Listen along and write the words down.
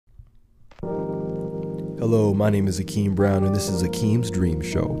Hello, my name is Akeem Brown, and this is Akeem's Dream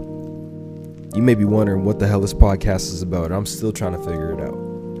Show. You may be wondering what the hell this podcast is about. I'm still trying to figure it out.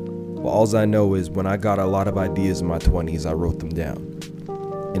 But all I know is when I got a lot of ideas in my 20s, I wrote them down.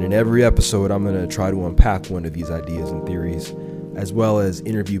 And in every episode, I'm going to try to unpack one of these ideas and theories, as well as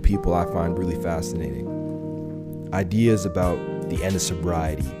interview people I find really fascinating. Ideas about the end of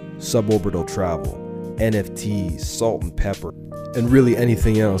sobriety, suborbital travel, NFTs, salt and pepper, and really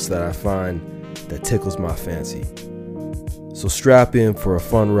anything else that I find that tickles my fancy. So strap in for a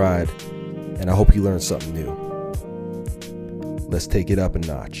fun ride, and I hope you learn something new. Let's take it up a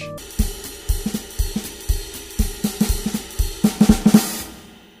notch.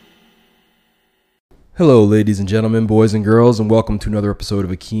 Hello, ladies and gentlemen, boys and girls, and welcome to another episode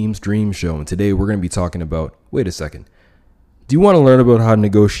of Akeem's Dream Show. And today we're going to be talking about, wait a second, do you want to learn about how to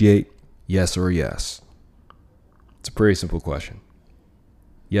negotiate? Yes or yes? It's a pretty simple question.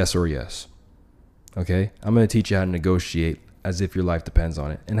 Yes or yes? Okay, I'm going to teach you how to negotiate as if your life depends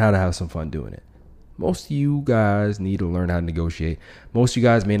on it and how to have some fun doing it. Most of you guys need to learn how to negotiate. Most of you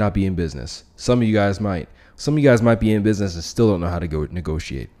guys may not be in business. Some of you guys might. Some of you guys might be in business and still don't know how to go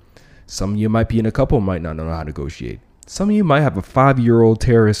negotiate. Some of you might be in a couple and might not know how to negotiate. Some of you might have a 5-year-old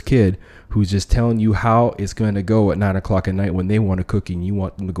terrorist kid who's just telling you how it's going to go at 9 o'clock at night when they want a cookie and you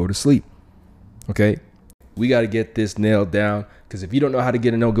want them to go to sleep. Okay, we got to get this nailed down, because if you don't know how to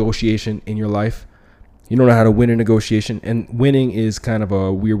get a negotiation in your life, you don't know how to win a negotiation, and winning is kind of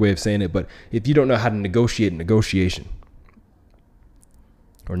a weird way of saying it, but if you don't know how to negotiate a negotiation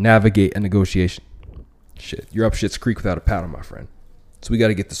or navigate a negotiation, shit, you're up shit's creek without a paddle, my friend. So we got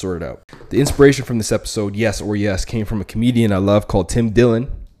to get this sorted out. The inspiration from this episode, yes or yes, came from a comedian I love called Tim Dillon,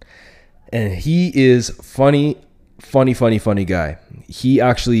 and he is funny guy. He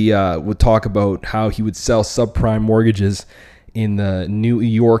actually would talk about how he would sell subprime mortgages in the New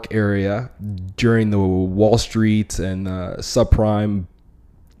York area during the Wall Street and subprime,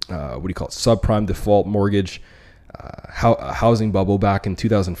 subprime default mortgage housing bubble back in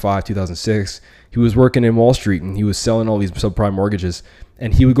 2005, 2006. He was working in Wall Street and he was selling all these subprime mortgages.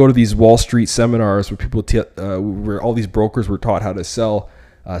 And he would go to these Wall Street seminars where where all these brokers were taught how to sell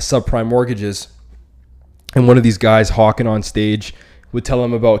subprime mortgages. And one of these guys hawking on stage would tell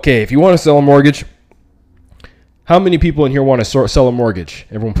him about, okay, if you want to sell a mortgage, how many people in here want to sell a mortgage?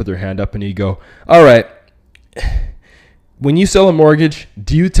 Everyone put their hand up and he'd go, all right, when you sell a mortgage,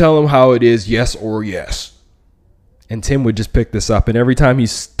 do you tell them how it is, yes or yes? And Tim would just pick this up. And every time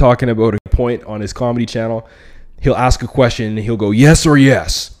he's talking about a point on his comedy channel, he'll ask a question and he'll go, yes or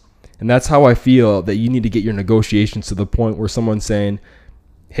yes? And that's how I feel that you need to get your negotiations to the point where someone's saying,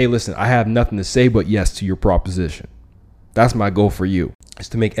 hey, listen, I have nothing to say but yes to your proposition. That's my goal for you, is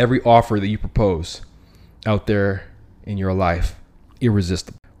to make every offer that you propose out there in your life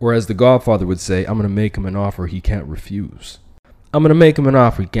irresistible. Or as the Godfather would say, I'm going to make him an offer he can't refuse. I'm going to make him an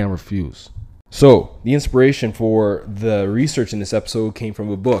offer he can't refuse. So the inspiration for the research in this episode came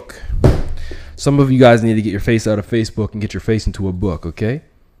from a book. Some of you guys need to get your face out of Facebook and get your face into a book, okay?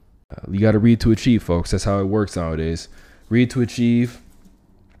 You got to read to achieve, folks. That's how it works nowadays. Read to achieve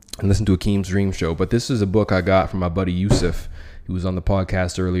and listen to Akeem's Dream Show. But this is a book I got from my buddy Yusuf, who was on the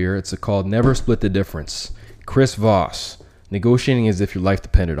podcast earlier. It's called Never Split the Difference. Chris Voss, Negotiating as if your life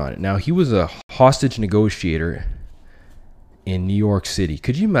depended on it. Now, he was a hostage negotiator in New York City.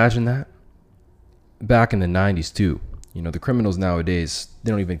 Could you imagine that? Back in the 90s too. You know, the criminals nowadays,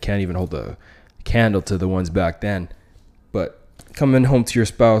 they can't even hold a candle to the ones back then. But coming home to your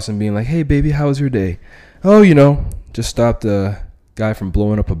spouse and being like, hey baby, how was your day? Oh, just stopped a guy from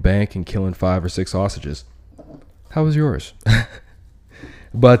blowing up a bank and killing 5 or 6 hostages. How was yours?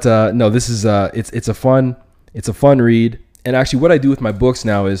 But no, this is it's a fun read. And actually what I do with my books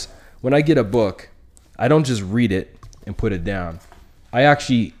now is when I get a book, I don't just read it and put it down. I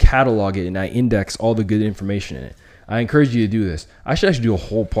actually catalog it and I index all the good information in it. I encourage you to do this. I should actually do a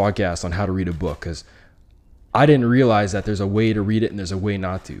whole podcast on how to read a book, because I didn't realize that there's a way to read it and there's a way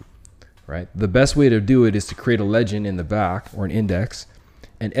not to, right? The best way to do it is to create a legend in the back or an index.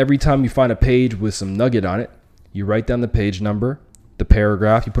 And every time you find a page with some nugget on it, you write down the page number, the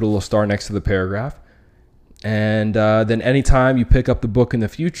paragraph, you put a little star next to the paragraph. And then anytime you pick up the book in the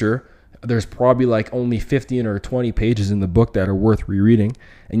future, there's probably like only 15 or 20 pages in the book that are worth rereading,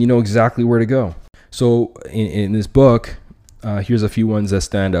 and you know exactly where to go. So in this book, here's a few ones that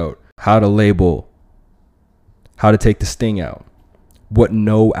stand out. How to label, how to take the sting out, what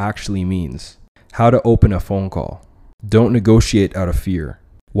no actually means, how to open a phone call, don't negotiate out of fear,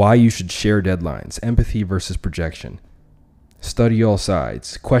 why you should share deadlines, empathy versus projection, study all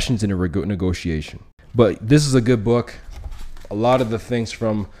sides, questions in a negotiation. But this is a good book. A lot of the things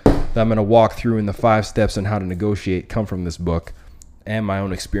from that I'm going to walk through in the 5 steps on how to negotiate come from this book and my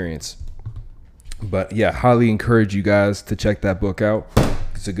own experience. But yeah, highly encourage you guys to check that book out.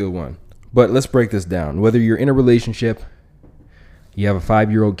 It's a good one. But let's break this down. Whether you're in a relationship, you have a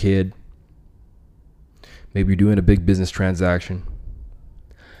 5-year-old kid, maybe you're doing a big business transaction,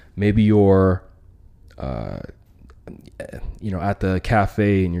 maybe you're at the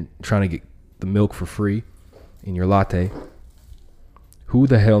cafe and you're trying to get the milk for free in your latte. Who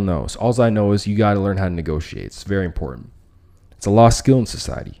the hell knows? All I know is you got to learn how to negotiate. It's very important. It's a lost skill in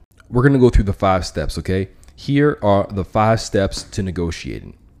society. We're going to go through the 5 steps, okay? Here are the 5 steps to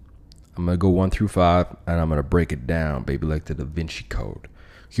negotiating. I'm going to go 1 through 5, and I'm going to break it down, baby, like the Da Vinci Code.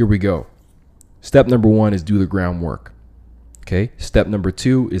 Here we go. Step number 1 is do the groundwork. Okay? Step number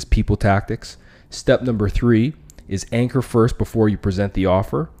 2 is people tactics. Step number 3 is anchor first before you present the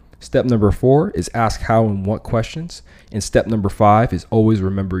offer. Step number 4 is ask how and what questions. And step number 5 is always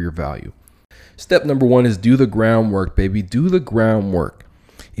remember your value. Step number 1 is do the groundwork, baby. Do the groundwork.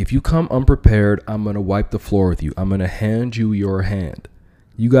 If you come unprepared, I'm going to wipe the floor with you. I'm going to hand you your hand.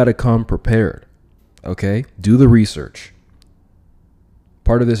 You got to come prepared. Okay? Do the research.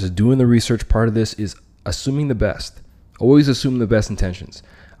 Part of this is doing the research. Part of this is assuming the best. Always assume the best intentions.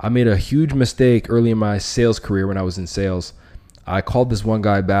 I made a huge mistake early in my sales career when I was in sales. I called this one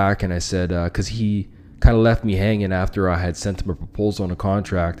guy back and I said, because he kind of left me hanging after I had sent him a proposal on a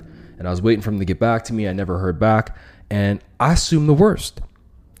contract, and I was waiting for him to get back to me. I never heard back, and I assumed the worst.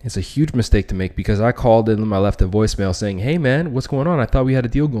 It's a huge mistake to make because I called him, I left a voicemail saying, hey man, what's going on? I thought we had a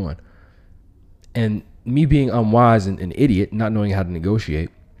deal going. And me being unwise and an idiot, not knowing how to negotiate,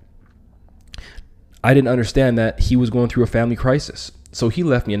 I didn't understand that he was going through a family crisis. So he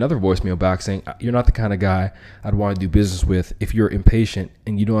left me another voicemail back saying, you're not the kind of guy I'd want to do business with if you're impatient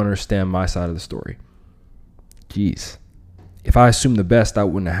and you don't understand my side of the story. Jeez. If I assumed the best, that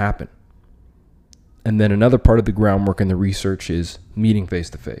wouldn't have happened. And then another part of the groundwork and the research is meeting face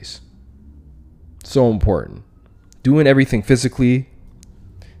to face. So important. Doing everything physically,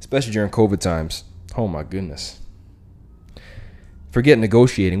 especially during COVID times. Oh my goodness. Forget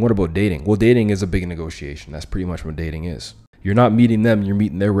negotiating. What about dating? Well, dating is a big negotiation. That's pretty much what dating is. You're not meeting them, you're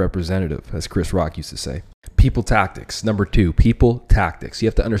meeting their representative, as Chris Rock used to say. People tactics. Number 2, people tactics. You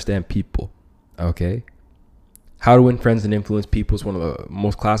have to understand people. Okay? How to Win Friends and Influence People is one of the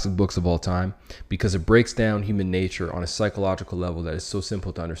most classic books of all time because it breaks down human nature on a psychological level that is so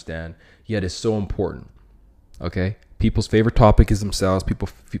simple to understand, yet is so important. Okay? People's favorite topic is themselves.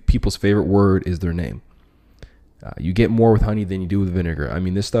 People's favorite word is their name. You get more with honey than you do with vinegar. I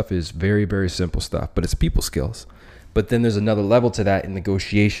mean, this stuff is very, very simple stuff, but it's people skills. But then there's another level to that in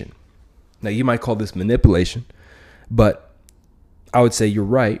negotiation. Now, you might call this manipulation, but I would say you're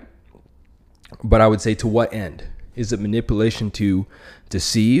right. But I would say to what end? Is it manipulation to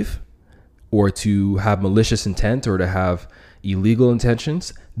deceive or to have malicious intent or to have illegal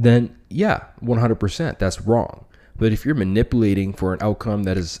intentions? Then, yeah, 100%. That's wrong. But if you're manipulating for an outcome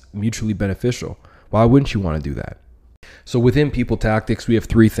that is mutually beneficial, why wouldn't you want to do that? So within people tactics, we have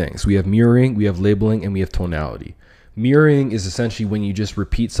 3 things. We have mirroring, we have labeling, and we have tonality. Mirroring is essentially when you just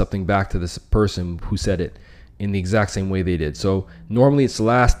repeat something back to this person who said it in the exact same way they did. So normally it's the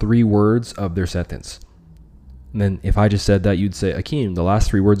last 3 words of their sentence. And then if I just said that, you'd say, Akeem, the last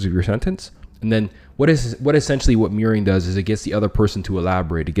 3 words of your sentence? And then what mirroring does is it gets the other person to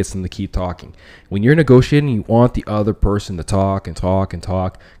elaborate. It gets them to keep talking. When you're negotiating, you want the other person to talk and talk and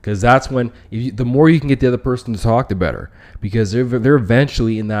talk, because that's when the more you can get the other person to talk, the better, because they're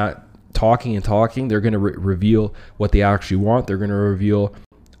eventually in that talking and talking, they're going to reveal what they actually want. They're going to reveal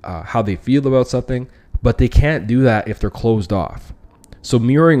how they feel about something, but they can't do that if they're closed off. So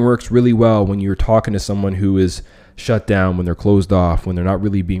mirroring works really well when you're talking to someone who is shut down, when they're closed off, when they're not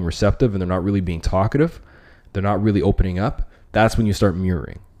really being receptive and they're not really being talkative, they're not really opening up. That's when you start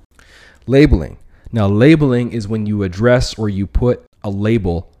mirroring. Labeling. Now, labeling is when you address or you put a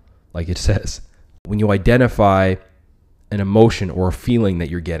label, like it says, when you identify an emotion or a feeling that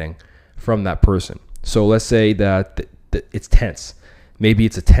you're getting from that person. So let's say that it's tense. Maybe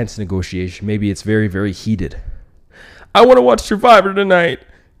it's a tense negotiation. Maybe it's very, very heated. I want to watch Survivor tonight.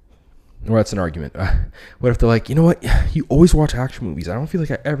 Or that's an argument. What if they're like, you know what? You always watch action movies. I don't feel like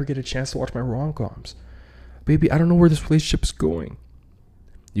I ever get a chance to watch my rom-coms. Baby, I don't know where this relationship is going.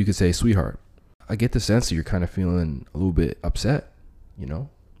 You could say, sweetheart, I get the sense that you're kind of feeling a little bit upset, you know?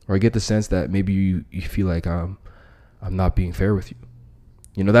 Or I get the sense that maybe you feel like I'm not being fair with you.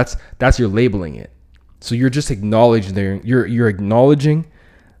 You know, that's your labeling it. So you're just acknowledging you're acknowledging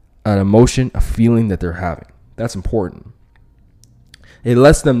an emotion, a feeling that they're having. That's important. It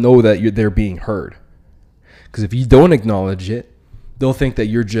lets them know that they're being heard. Because if you don't acknowledge it, They'll think that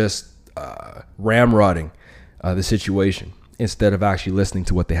you're just ramrodding the situation instead of actually listening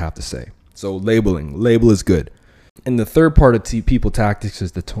to what they have to say. So label is good. And the third part of people tactics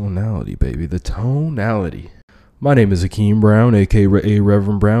is the tonality, baby. The tonality. My name is Akeem Brown, aka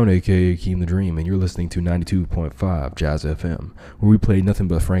Reverend Brown, aka Akeem the Dream, and you're listening to 92.5 Jazz FM, where we play nothing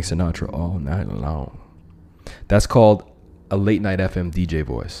but Frank Sinatra all night long. That's called a late night FM DJ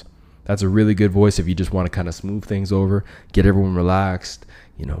voice. That's a really good voice if you just want to kind of smooth things over, get everyone relaxed,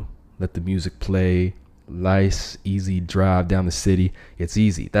 let the music play, nice, easy drive down the city. It's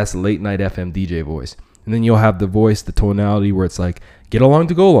easy. That's a late night FM DJ voice. And then you'll have the voice, the tonality where it's like, get along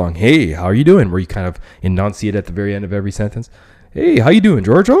to go along. Hey, how are you doing? Where you kind of enunciate at the very end of every sentence. Hey, how you doing,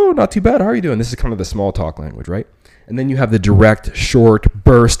 George? Oh, not too bad. How are you doing? This is kind of the small talk language, right? And then you have the direct, short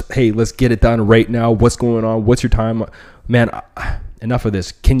burst. Hey, let's get it done right now. What's going on? What's your time? Man, enough of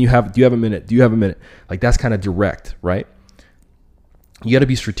this. Do you have a minute? Do you have a minute? Like, that's kind of direct, right? You got to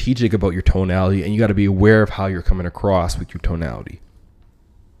be strategic about your tonality, and you got to be aware of how you're coming across with your tonality.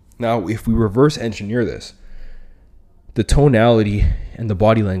 Now, if we reverse engineer this, the tonality and the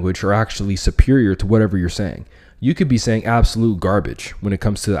body language are actually superior to whatever you're saying. You could be saying absolute garbage when it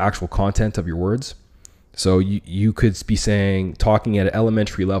comes to the actual content of your words. So you could be talking at an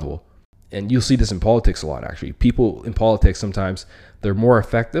elementary level. And you'll see this in politics a lot, actually. People in politics, sometimes they're more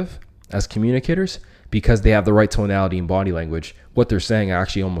effective as communicators because they have the right tonality and body language. What they're saying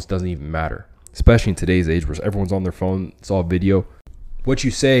actually almost doesn't even matter, especially in today's age where everyone's on their phone. It's all video. What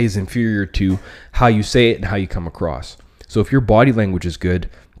you say is inferior to how you say it and how you come across. So if your body language is good,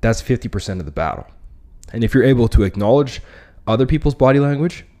 that's 50% of the battle. And if you're able to acknowledge other people's body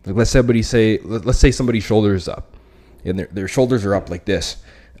language, like let's say somebody's shoulders up and their shoulders are up like this.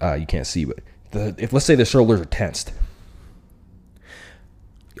 You can't see, but if let's say the shoulders are tensed,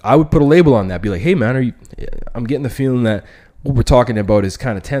 I would put a label on that. Be like, hey man, I'm getting the feeling that what we're talking about is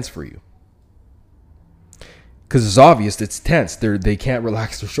kind of tense for you. Because it's obvious it's tense. They can't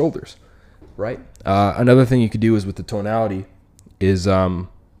relax their shoulders, right? Another thing you could do is with the tonality is,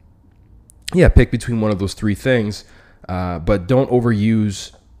 pick between one of those three things, but don't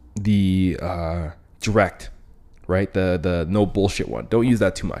overuse the direct, right? The no bullshit one. Don't use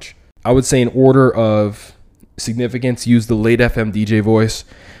that too much. I would say in order of significance, use the late FM DJ voice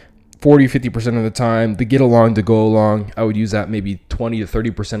 40-50% of the time. The get along to go along, I would use that maybe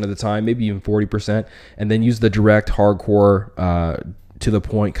 20-30% of the time, maybe even 40%, and then use the direct hardcore to the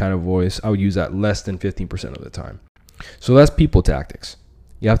point kind of voice. I would use that less than 15% of the time. So that's people tactics.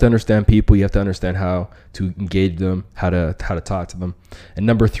 You have to understand people. You have to understand how to engage them, how to talk to them. And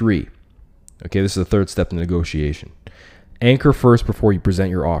number 3, okay, this is the third step in negotiation. Anchor first before you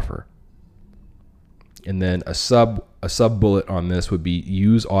present your offer. And then a sub bullet on this would be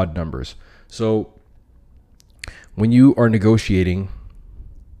use odd numbers. So when you are negotiating,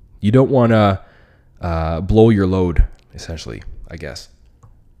 you don't want to blow your load, essentially, I guess.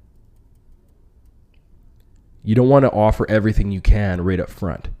 You don't want to offer everything you can right up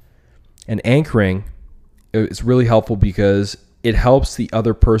front. And anchoring is really helpful because it helps the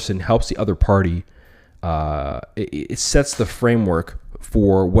other person, helps the other party. It sets the framework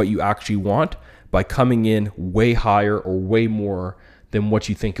for what you actually want by coming in way higher or way more than what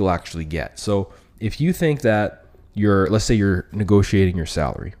you think you'll actually get. So if you think that let's say you're negotiating your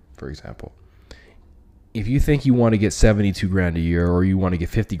salary, for example. If you think you want to get 72 grand a year or you want to get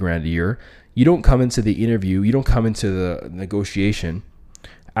 50 grand a year, you don't come into the interview, you don't come into the negotiation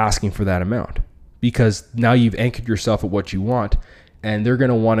asking for that amount, because now you've anchored yourself at what you want, and they're going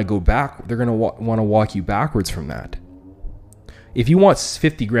to want to go back. They're going to want to walk you backwards from that. If you want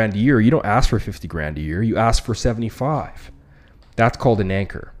 50 grand a year, you don't ask for 50 grand a year. You ask for 75. That's called an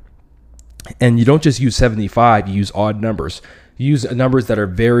anchor. And you don't just use 75, you use odd numbers. You use numbers that are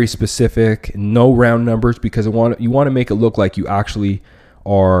very specific, no round numbers, because you want to make it look like you actually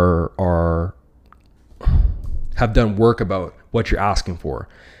have done work about what you're asking for.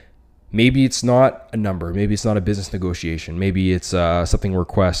 Maybe it's not a number. Maybe it's not a business negotiation. Maybe it's something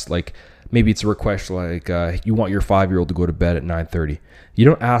request, like maybe it's a request like you want your 5-year-old to go to bed at 9:30. You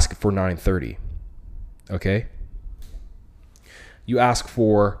don't ask for 9:30, okay? You ask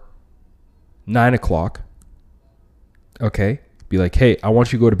for 9 o'clock, okay? Be like, hey, I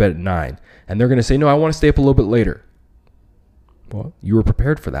want you to go to bed at 9. And they're going to say, no, I want to stay up a little bit later. Well, you were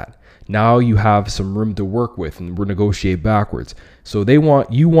prepared for that. Now you have some room to work with, and we'll negotiate backwards. So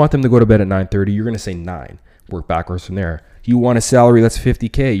you want them to go to bed at 9:30. You're going to say 9. Work backwards from there. You want a salary that's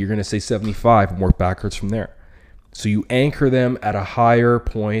 $50K. You're going to say 75 and work backwards from there. So you anchor them at a higher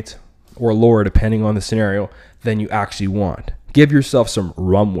point or lower, depending on the scenario, than you actually want. Give yourself some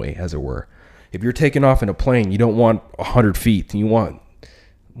runway, as it were. If you're taking off in a plane, you don't want 100 feet. You want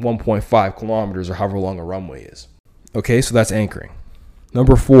 1.5 kilometers or however long a runway is. Okay, so that's anchoring.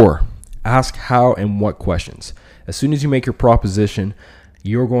 Number 4, ask how and what questions. As soon as you make your proposition,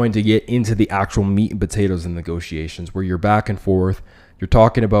 you're going to get into the actual meat and potatoes in negotiations where you're back and forth. You're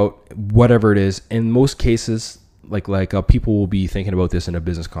talking about whatever it is. In most cases, like people will be thinking about this in a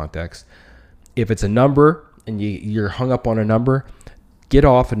business context. If it's a number and you're hung up on a number, get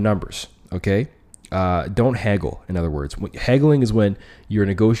off of numbers, okay? Don't haggle, in other words. Haggling is when you're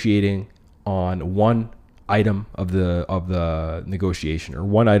negotiating on one item of the negotiation or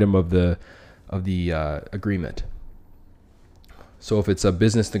one item of the agreement. So if it's a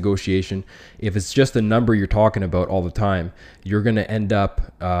business negotiation, if it's just a number you're talking about all the time, you're going to end up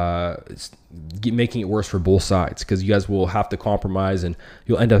making it worse for both sides, because you guys will have to compromise and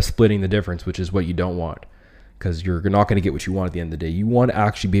you'll end up splitting the difference, which is what you don't want, because you're not going to get what you want at the end of the day. You want to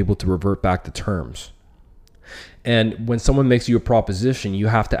actually be able to revert back to terms. And when someone makes you a proposition, you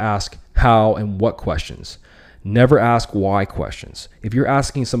have to ask how and what questions. Never ask why questions. If you're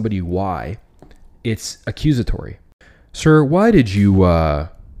asking somebody why, it's accusatory. Sir, why did you punch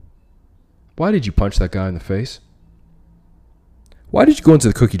that guy in the face? Why did you go into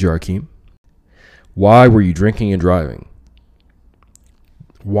the cookie jar, Akeem? Why were you drinking and driving?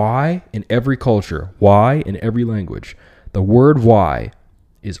 Why in every culture, why in every language, the word why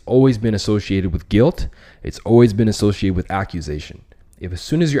has always been associated with guilt. It's always been associated with accusation. If as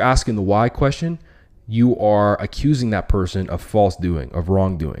soon as you're asking the why question, you are accusing that person of false doing, of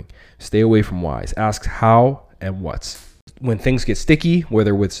wrongdoing. Stay away from whys. Ask how and what's. When things get sticky,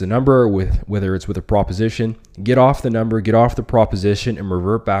 whether it's a number or whether it's with a proposition, get off the number, get off the proposition, and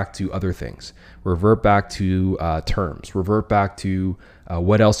revert back to other things. Revert back to terms. Revert back to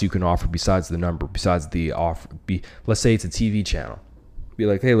what else you can offer besides the number, besides the offer. Let's say it's a TV channel. Be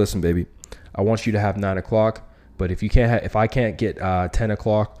like, hey, listen, baby, I want you to have 9 o'clock, but if I can't get 10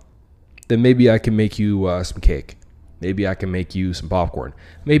 o'clock, then maybe I can make you some cake. Maybe I can make you some popcorn.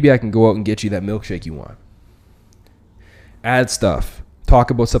 Maybe I can go out and get you that milkshake you want. Add stuff. Talk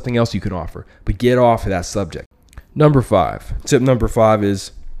about something else you can offer, but get off of that subject. Number 5. Tip number 5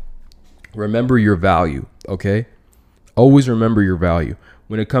 is remember your value, okay? Always remember your value.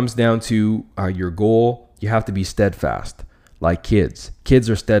 When it comes down to your goal, you have to be steadfast. Like kids.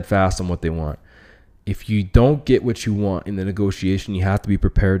 Kids are steadfast on what they want. If you don't get what you want in the negotiation, you have to be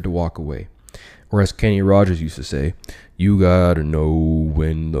prepared to walk away. Or as Kenny Rogers used to say, you gotta know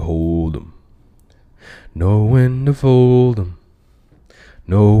when to hold 'em. Know when to fold 'em.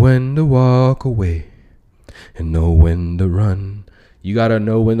 Know when to walk away. And know when to run. You gotta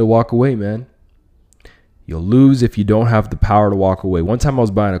know when to walk away, man. You'll lose if you don't have the power to walk away. One time I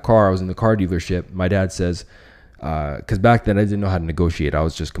was buying a car. I was in the car dealership. My dad says, because back then I didn't know how to negotiate. I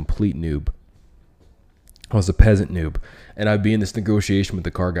was just complete noob. I was a peasant noob. And I'd be in this negotiation with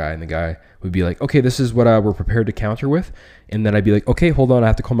the car guy, and the guy would be like, okay, this is what we're prepared to counter with. And then I'd be like, okay, hold on, I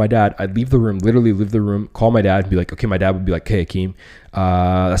have to call my dad. I'd leave the room, literally leave the room, call my dad and be like, okay, my dad would be like, hey, Akeem,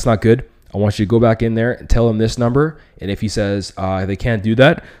 that's not good. I want you to go back in there and tell him this number. And if he says they can't do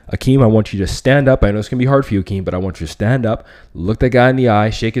that, Akeem, I want you to stand up. I know it's going to be hard for you, Akeem, but I want you to stand up, look that guy in the eye,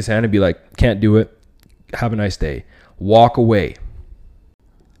 shake his hand and be like, can't do it. Have a nice day. Walk away.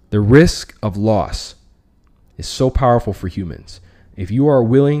 The risk of loss is so powerful for humans. If you are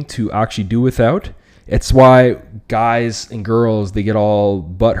willing to actually do without, it's why guys and girls, they get all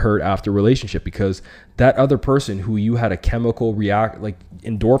butthurt after a relationship, because that other person who you had a chemical react, like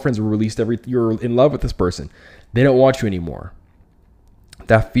endorphins were released you're in love with this person. They don't want you anymore.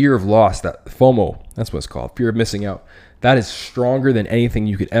 That fear of loss, that FOMO, that's what it's called, fear of missing out. That is stronger than anything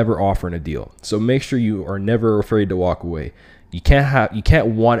you could ever offer in a deal. So make sure you are never afraid to walk away. You can't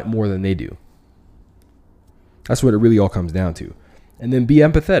want it more than they do. That's what it really all comes down to. And then be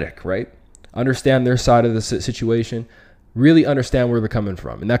empathetic, right? Understand their side of the situation. Really understand where they're coming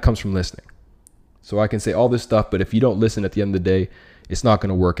from. And that comes from listening. So I can say all this stuff, but if you don't listen at the end of the day, it's not going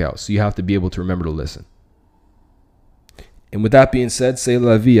to work out. So you have to be able to remember to listen. And with that being said, c'est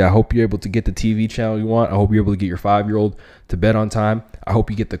la vie. I hope you're able to get the TV channel you want. I hope you're able to get your 5-year-old to bed on time. I hope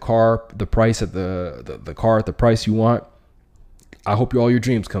you get the car, the price at the car at the price you want. I hope all your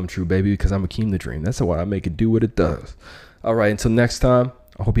dreams come true, baby, because I'm Akeem the Dream. That's why I make it do what it does. All right, until next time,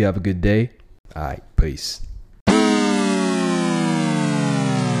 I hope you have a good day. All right, peace.